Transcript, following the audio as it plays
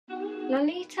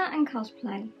Lolita and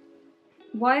cosplay.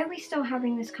 Why are we still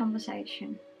having this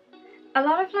conversation? A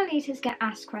lot of Lolitas get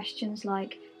asked questions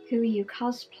like, who are you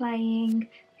cosplaying?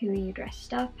 Who are you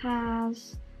dressed up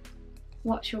as?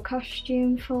 What's your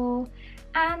costume for?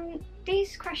 And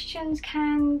these questions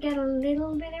can get a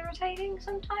little bit irritating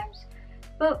sometimes,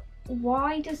 but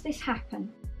why does this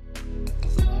happen?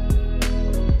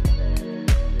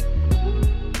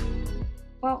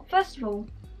 Well, first of all,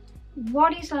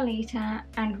 what is Lolita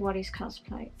and what is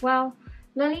cosplay? Well,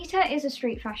 Lolita is a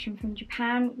street fashion from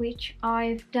Japan, which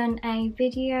I've done a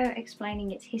video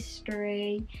explaining its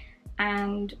history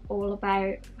and all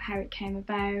about how it came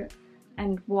about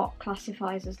and what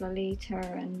classifies as Lolita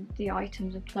and the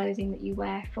items of clothing that you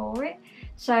wear for it.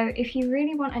 So if you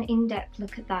really want an in-depth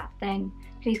look at that, then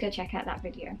please go check out that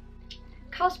video.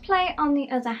 Cosplay, on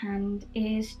the other hand,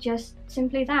 is just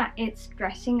simply that. It's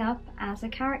dressing up as a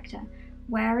character,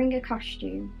 wearing a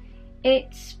costume.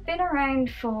 It's been around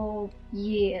for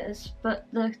years, but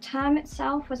the term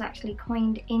itself was actually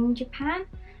coined in Japan.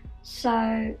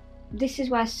 So this is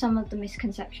where some of the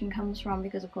misconception comes from,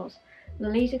 because of course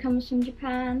Lolita comes from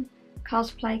Japan,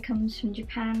 cosplay comes from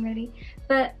Japan really,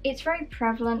 but it's very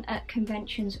prevalent at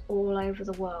conventions all over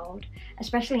the world,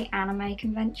 especially anime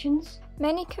conventions.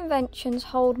 Many conventions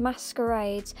hold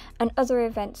masquerades and other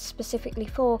events specifically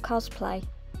for cosplay.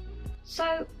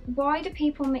 So why do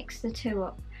people mix the two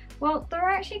up? Well, there are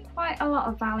actually quite a lot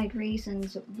of valid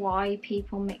reasons why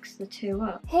people mix the two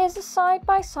up. Here's a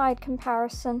side-by-side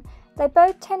comparison. They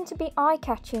both tend to be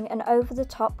eye-catching and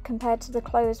over-the-top compared to the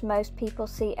clothes most people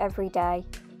see every day.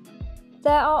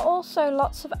 There are also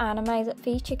lots of anime that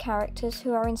feature characters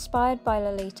who are inspired by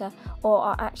Lolita or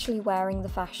are actually wearing the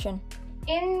fashion.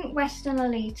 In Western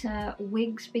Lolita,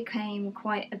 wigs became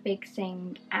quite a big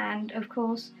thing, and of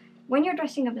course, when you're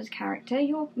dressing up as a character,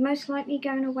 you're most likely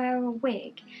going to wear a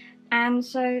wig. And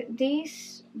so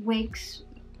these wigs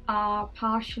are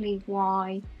partially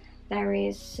why there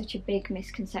is such a big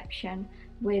misconception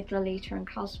with Lolita and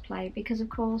cosplay, because of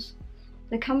course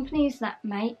the companies that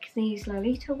make these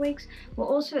Lolita wigs were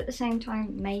also at the same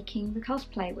time making the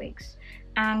cosplay wigs,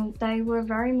 and they were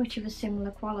very much of a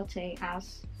similar quality.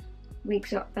 As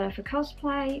wigs got better for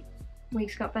cosplay,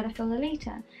 wigs got better for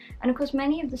Lolita. And of course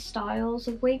many of the styles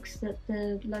of wigs that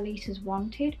the Lolitas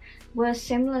wanted were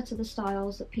similar to the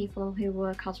styles that people who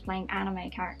were cosplaying anime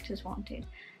characters wanted.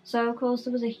 So of course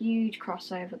there was a huge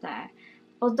crossover there.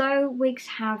 Although wigs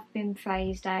have been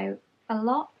phased out a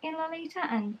lot in Lolita,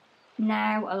 and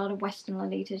now a lot of Western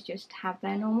Lolitas just have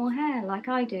their normal hair like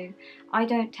I do. I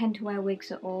don't tend to wear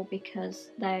wigs at all because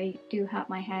they do hurt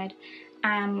my head,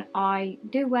 and I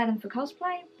do wear them for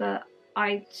cosplay, but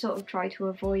I sort of try to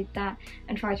avoid that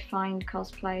and try to find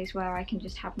cosplays where I can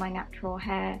just have my natural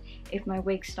hair if my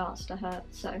wig starts to hurt.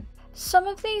 So some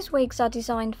of these wigs are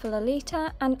designed for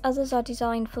Lolita and others are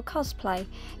designed for cosplay.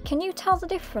 Can you tell the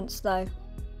difference though?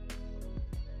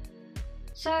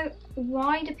 So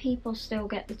why do people still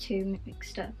get the two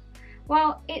mixed up?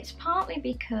 Well, it's partly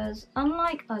because,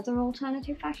 unlike other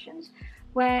alternative fashions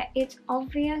where it's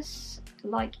obvious,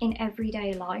 like in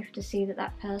everyday life, to see that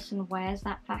that person wears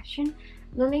that fashion,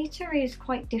 Lolita is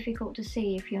quite difficult to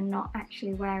see if you're not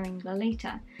actually wearing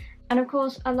Lolita. And of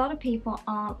course a lot of people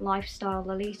aren't lifestyle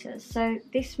Lolitas, so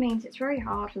this means it's very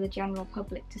hard for the general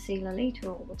public to see Lolita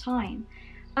all the time.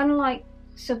 Unlike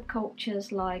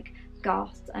subcultures like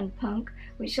goth and punk,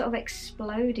 which sort of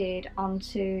exploded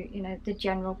onto, the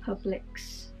general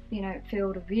public's,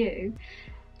 field of view,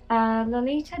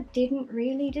 Lolita didn't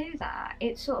really do that.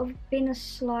 It's sort of been a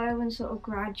slow and sort of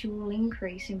gradual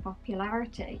increase in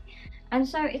popularity, and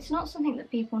so it's not something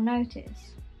that people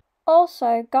notice.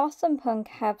 Also, goth and punk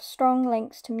have strong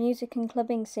links to music and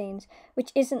clubbing scenes,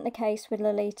 which isn't the case with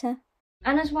Lolita.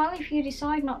 And as well, if you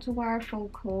decide not to wear a full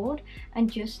cord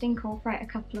and just incorporate a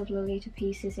couple of Lolita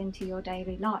pieces into your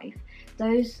daily life,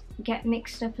 those get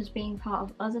mixed up as being part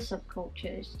of other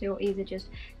subcultures. You're either just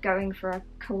going for a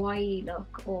kawaii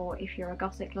look, or if you're a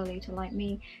gothic Lolita like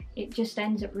me, it just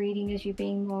ends up reading as you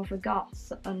being more of a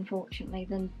goth, unfortunately,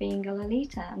 than being a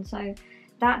Lolita. And so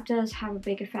that does have a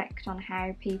big effect on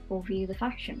how people view the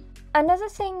fashion. Another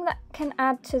thing that can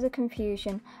add to the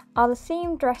confusion are the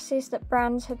themed dresses that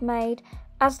brands have made,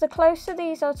 as the closer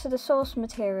these are to the source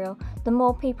material, the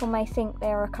more people may think they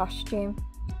are a costume.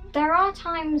 There are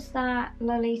times that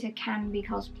Lolita can be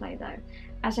cosplay though.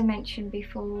 As I mentioned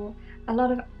before, a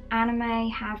lot of anime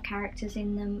have characters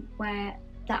in them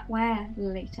that wear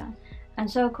Lolita, and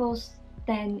so of course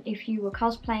then if you were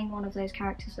cosplaying one of those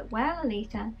characters that wear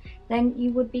Lolita, then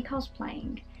you would be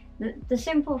cosplaying. The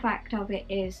simple fact of it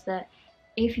is that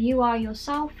if you are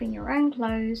yourself in your own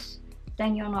clothes,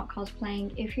 then you're not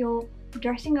cosplaying. If you're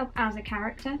dressing up as a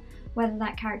character, whether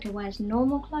that character wears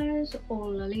normal clothes or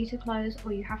Lolita clothes,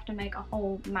 or you have to make a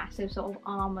whole massive sort of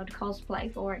armoured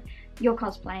cosplay for it, you're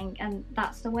cosplaying, and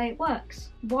that's the way it works.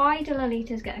 Why do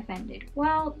Lolitas get offended?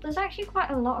 Well, there's actually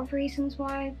quite a lot of reasons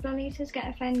why Lolitas get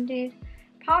offended.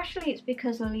 Partially it's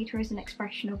because Lolita is an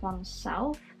expression of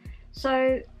oneself.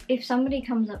 So if somebody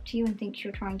comes up to you and thinks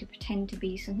you're trying to pretend to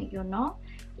be something you're not,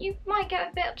 you might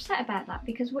get a bit upset about that,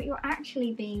 because what you're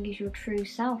actually being is your true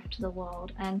self to the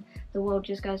world, and the world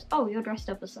just goes, oh, you're dressed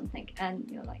up as something, and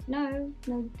you're like, no,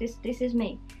 this is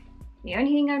me. The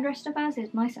only thing I'm dressed up as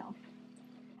is myself.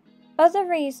 Other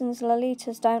reasons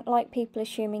Lolitas don't like people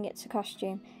assuming it's a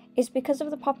costume is because of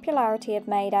the popularity of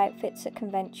maid outfits at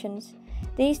conventions.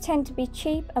 These tend to be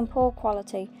cheap and poor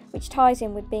quality, which ties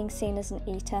in with being seen as an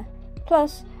eater.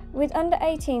 Plus, with under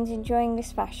 18s enjoying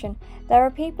this fashion, there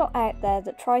are people out there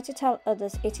that try to tell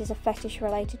others it is a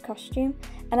fetish-related costume,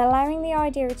 and allowing the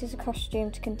idea it is a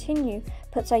costume to continue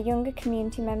puts our younger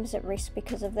community members at risk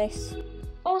because of this.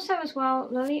 Also as well,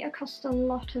 Lolita costs a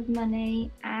lot of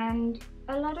money, and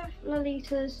a lot of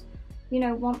Lolitas,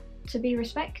 want to be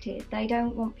respected. They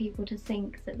don't want people to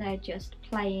think that they're just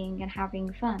playing and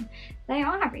having fun. They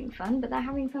are having fun, but they're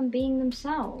having fun being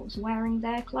themselves, wearing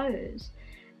their clothes.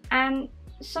 And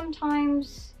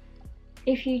sometimes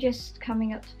if you just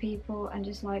coming up to people and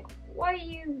just like, why are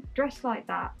you dressed like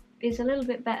that, is a little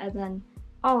bit better than,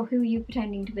 oh, who are you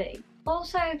pretending to be?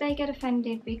 Also, they get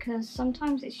offended because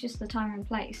sometimes it's just the time and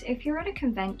place. If you're at a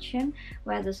convention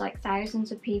where there's like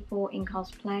thousands of people in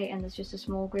cosplay and there's just a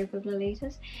small group of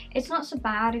Lolitas, it's not so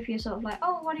bad if you're sort of like,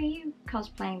 oh, what are you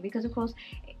cosplaying? Because of course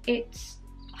it's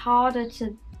harder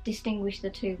to distinguish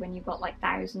the two when you've got like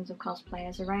thousands of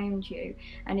cosplayers around you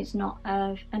and it's not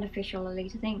an official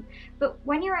Lolita thing. But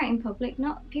when you're out in public,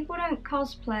 people don't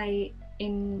cosplay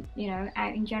in,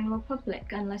 out in general public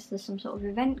unless there's some sort of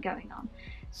event going on.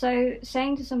 So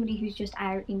saying to somebody who's just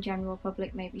out in general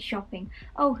public, maybe shopping,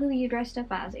 oh, who are you dressed up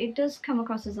as? It does come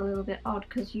across as a little bit odd,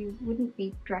 because you wouldn't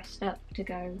be dressed up to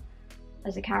go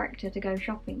as a character to go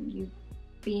shopping. You'd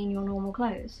be in your normal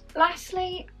clothes.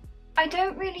 Lastly, I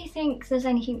don't really think there's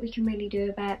anything we can really do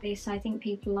about this. I think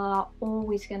people are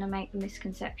always going to make the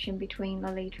misconception between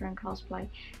Lolita and cosplay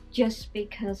just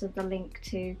because of the link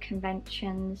to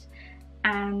conventions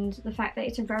and the fact that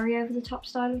it's a very over-the-top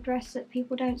style of dress that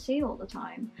people don't see all the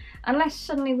time. Unless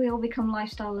suddenly we all become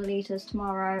lifestyle Lolitas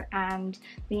tomorrow and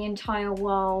the entire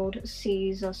world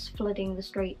sees us flooding the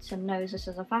streets and knows us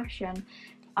as a fashion,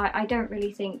 I don't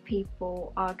really think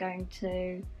people are going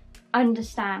to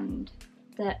understand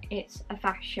that it's a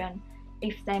fashion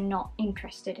if they're not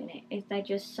interested in it. If they're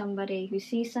just somebody who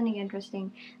sees something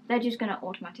interesting, they're just going to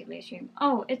automatically assume,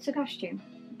 oh, it's a costume.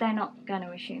 They're not going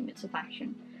to assume it's a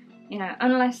fashion,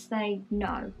 unless they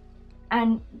know.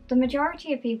 And the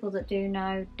majority of people that do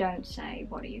know don't say,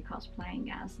 what are you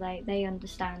cosplaying as? They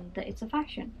understand that it's a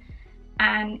fashion.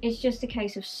 And it's just a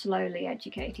case of slowly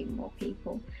educating more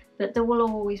people. But there will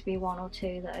always be one or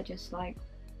two that are just like,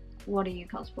 what are you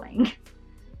cosplaying?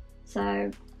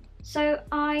 So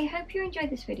I hope you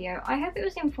enjoyed this video. I hope it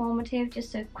was informative,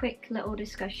 just a quick little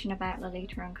discussion about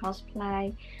Lolita and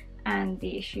cosplay and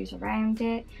the issues around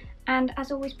it. And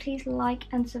as always, please like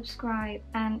and subscribe,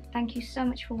 and thank you so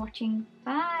much for watching.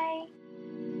 Bye!